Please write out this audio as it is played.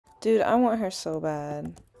Dude, I want her so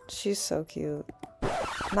bad. She's so cute.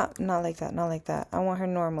 Not like that, not like that. I want her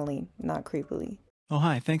normally, not creepily. Oh,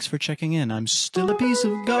 hi, thanks for checking in. I'm still a piece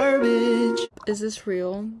of garbage. Is this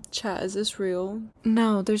real? Chat, is this real?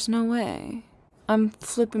 No, there's no way. I'm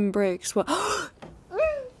flipping bricks. What?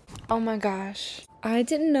 Oh my gosh. I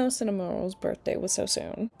didn't know Cinnamoroll's birthday was so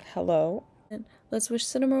soon. Hello? Let's wish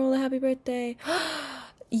Cinnamoroll a happy birthday.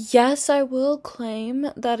 Yes, I will claim.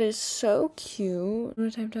 That is so cute. No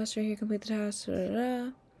time tasker here, complete the task. Da, da,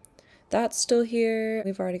 da. That's still here.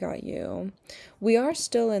 We've already got you. We are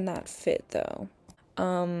still in that fit though.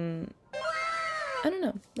 I don't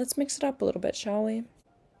know. Let's mix it up a little bit, shall we?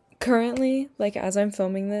 Currently, like as I'm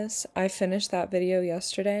filming this, I finished that video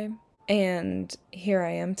yesterday. And here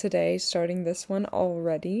I am today starting this one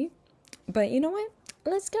already. But you know what?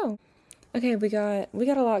 Let's go. Okay, we got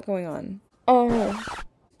a lot going on. Oh,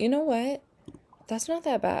 you know what? That's not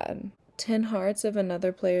that bad. 10 hearts of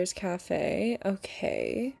another player's cafe.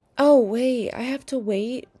 Okay. Oh, wait. I have to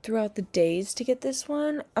wait throughout the days to get this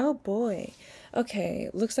one? Oh, boy. Okay.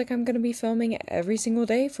 Looks like I'm gonna be filming every single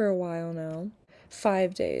day for a while now.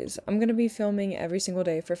 5 days. I'm gonna be filming every single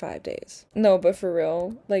day for 5 days. No, but for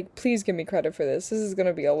real, like, please give me credit for this. This is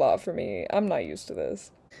gonna be a lot for me. I'm not used to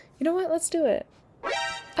this. You know what? Let's do it.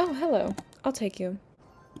 Oh, hello. I'll take you.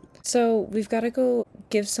 So, we've got to go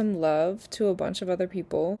give some love to a bunch of other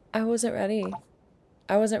people. I wasn't ready.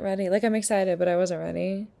 Like, I'm excited, but I wasn't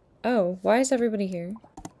ready. Oh, why is everybody here?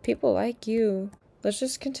 People like you. Let's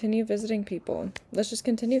just continue visiting people. Let's just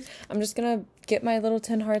continue. I'm just gonna get my little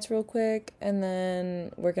 10 hearts real quick, and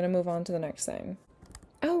then we're gonna move on to the next thing.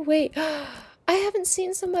 Oh, wait. I haven't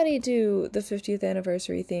seen somebody do the 50th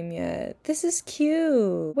anniversary theme yet. This is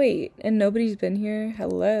cute. Wait, and nobody's been here?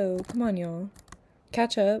 Hello. Come on, y'all.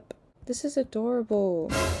 Catch up. This is adorable.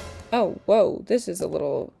 Oh, whoa. This is a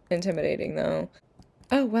little intimidating, though.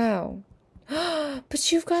 Oh, wow.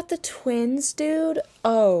 But you've got the twins, dude?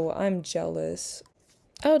 Oh, I'm jealous.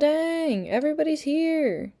 Oh, dang. Everybody's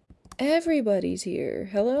here. Everybody's here.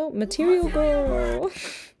 Hello? Material girl.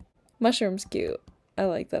 Mushroom's cute. I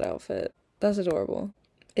like that outfit. That's adorable.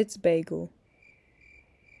 It's bagel.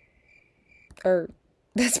 Or,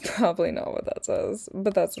 that's probably not what that says,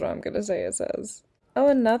 but that's what I'm gonna say it says. Oh,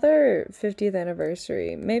 another 50th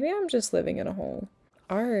anniversary. Maybe I'm just living in a hole.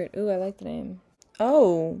 Art. Ooh, I like the name.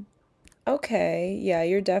 Oh. Okay, yeah,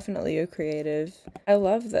 you're definitely a creative. I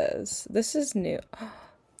love this. This is new.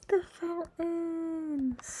 The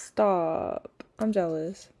fountain. Stop. I'm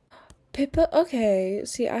jealous. Pippa, okay.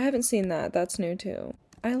 See, I haven't seen that. That's new too.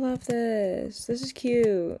 I love this. This is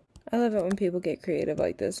cute. I love it when people get creative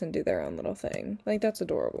like this and do their own little thing. Like, that's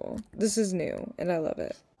adorable. This is new, and I love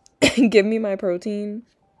it. Give me my protein.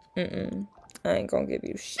 I ain't gonna give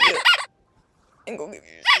you shit. I ain't gonna give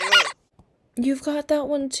you shit. You've got that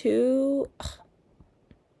one too?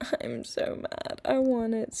 I'm so mad. I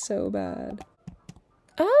want it so bad.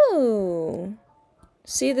 Oh.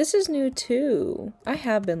 See, this is new too. I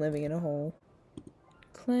have been living in a hole.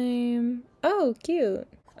 Claim. Oh, cute.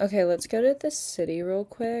 Okay, let's go to the city real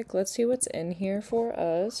quick. Let's see what's in here for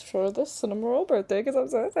us for the Cinnamoroll birthday, because I'm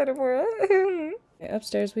so excited for it. Okay,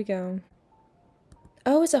 upstairs we go.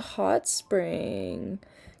 Oh, it's a hot spring.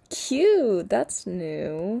 Cute. That's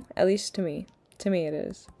new. At least to me. To me it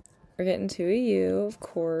is. We're getting 2 of you, of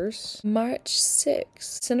course. March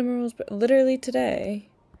 6th. Cinnamoroll's literally today.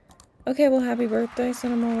 Okay, well, happy birthday,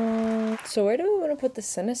 Cinnamoroll. So where do we want to put the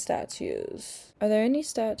Cinna statues? Are there any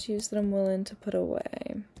statues that I'm willing to put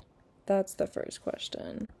away? That's the first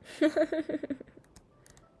question.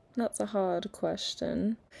 That's a hard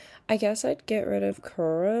question. I guess I'd get rid of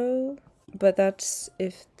Kuro, but that's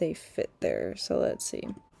if they fit there, so let's see.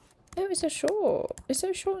 Oh, it's so short. It's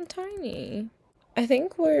so short and tiny. I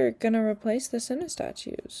think we're gonna replace the Cinna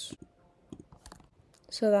statues.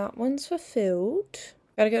 So that one's fulfilled.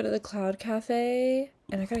 Gotta go to the Cloud Cafe,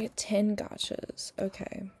 and I gotta get 10 gachas.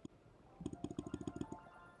 Okay.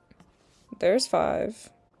 There's 5.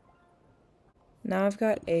 Now I've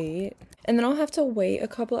got 8. And then I'll have to wait a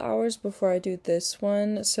couple hours before I do this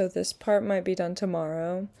one, so this part might be done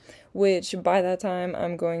tomorrow, which by that time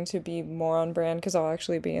I'm going to be more on brand because I'll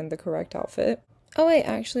actually be in the correct outfit. Oh wait,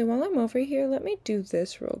 actually, while I'm over here, let me do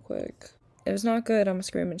this real quick. If it's not good, I'm gonna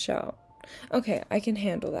scream and shout. Okay, I can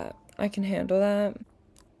handle that. I can handle that.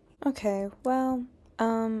 Okay, well,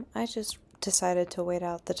 I just decided to wait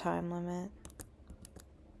out the time limit.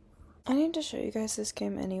 I need to show you guys this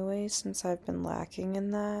game anyway, since I've been lacking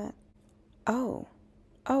in that.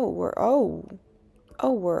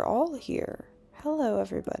 We're all here. Hello,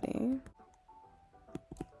 everybody.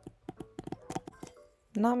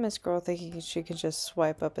 Not Miss Girl thinking she could just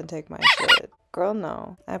swipe up and take my shit. Girl,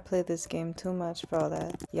 no. I play this game too much for all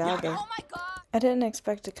that. Y'all do. Oh my god! I didn't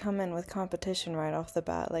expect to come in with competition right off the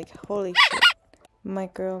bat. Like, holy shit. My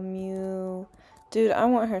girl Mew. Dude, I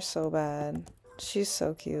want her so bad. She's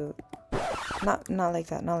so cute. Not like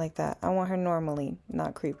that, not like that. I want her normally,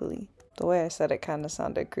 not creepily. The way I said it kind of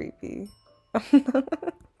sounded creepy.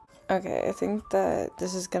 Okay, I think that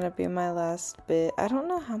this is gonna be my last bit. I don't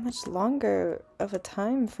know how much longer of a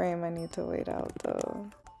time frame I need to wait out though.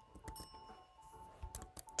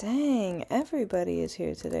 Dang, everybody is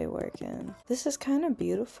here today working. This is kind of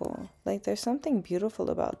beautiful. Like, there's something beautiful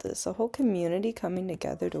about this. A whole community coming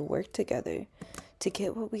together to work together to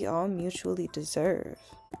get what we all mutually deserve.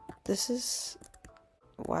 This is,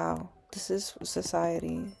 wow, this is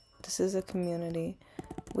society. This is a community.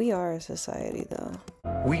 We are a society though.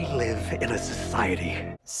 We live in a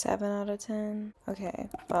society. 7 out of 10. Okay,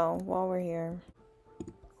 well, while we're here.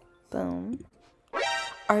 Boom.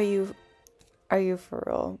 Are you for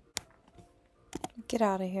real? Get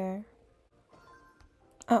out of here.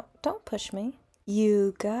 Oh, don't push me.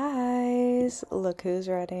 You guys, look who's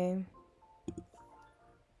ready.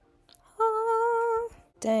 Ah,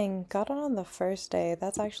 dang, got it on the first day.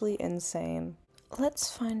 That's actually insane. Let's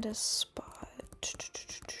find a spot.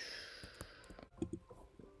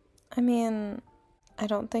 I mean, I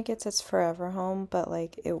don't think it's its forever home, but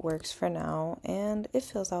like it works for now and it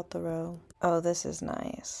fills out the row. Oh, this is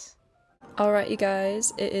nice. Alright, you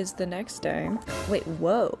guys, it is the next day. Wait,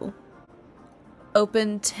 whoa.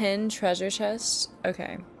 Open 10 treasure chests?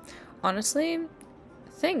 Okay. Honestly,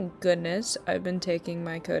 thank goodness I've been taking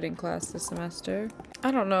my coding class this semester.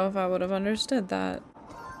 I don't know if I would have understood that.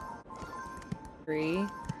 3.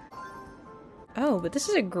 Oh, but this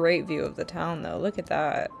is a great view of the town though. Look at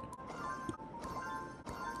that.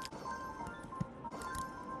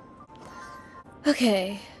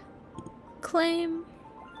 Okay. Claim.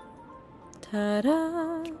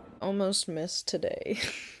 Ta-da! Almost missed today.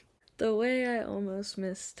 The way I almost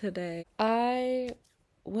missed today. I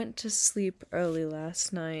went to sleep early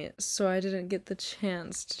last night, so I didn't get the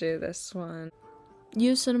chance to do this one.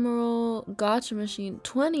 Use cinnamoroll gotcha machine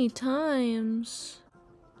 20 times.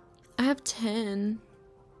 I have 10.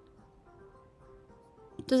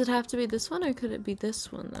 Does it have to be this one or could it be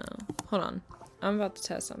this one though? Hold on. I'm about to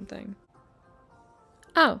test something.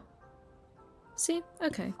 Oh. See?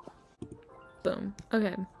 Okay. Boom.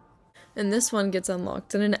 Okay. And this one gets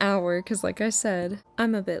unlocked in an hour because like I said,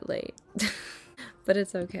 I'm a bit late. But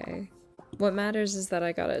it's okay. What matters is that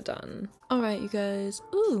I got it done. Alright, you guys.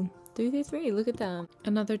 Ooh, 333. Look at that.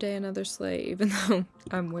 Another day, another slay, even though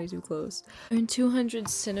I'm way too close. Earn 200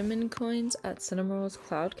 cinnamon coins at Cinnamoroll's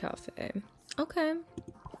Cloud Cafe. Okay.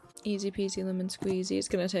 Easy peasy lemon squeezy. It's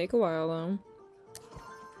gonna take a while though.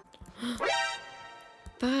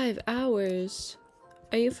 5 hours.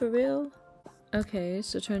 Are you for real? Okay,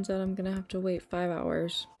 so turns out I'm gonna have to wait 5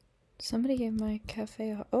 hours. Somebody gave my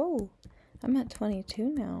cafe a— oh, I'm at 22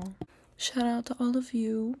 now. Shout out to all of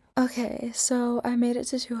you. Okay, so I made it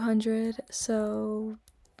to 200, so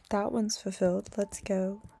that one's fulfilled. Let's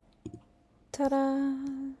go. Ta-da!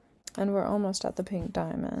 And we're almost at the pink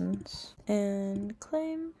diamonds. And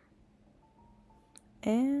claim.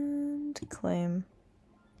 And claim.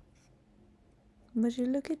 Would you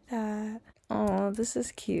look at that? Oh, this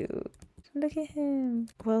is cute. Look at him.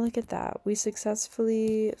 Well, look at that. We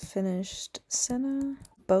successfully finished Senna.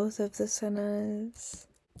 Both of the Sennas.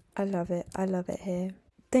 I love it. I love it here.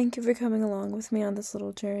 Thank you for coming along with me on this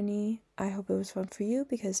little journey. I hope it was fun for you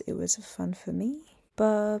because it was fun for me.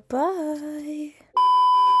 Bye-bye.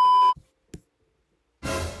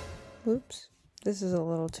 Whoops. This is a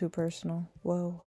little too personal. Whoa.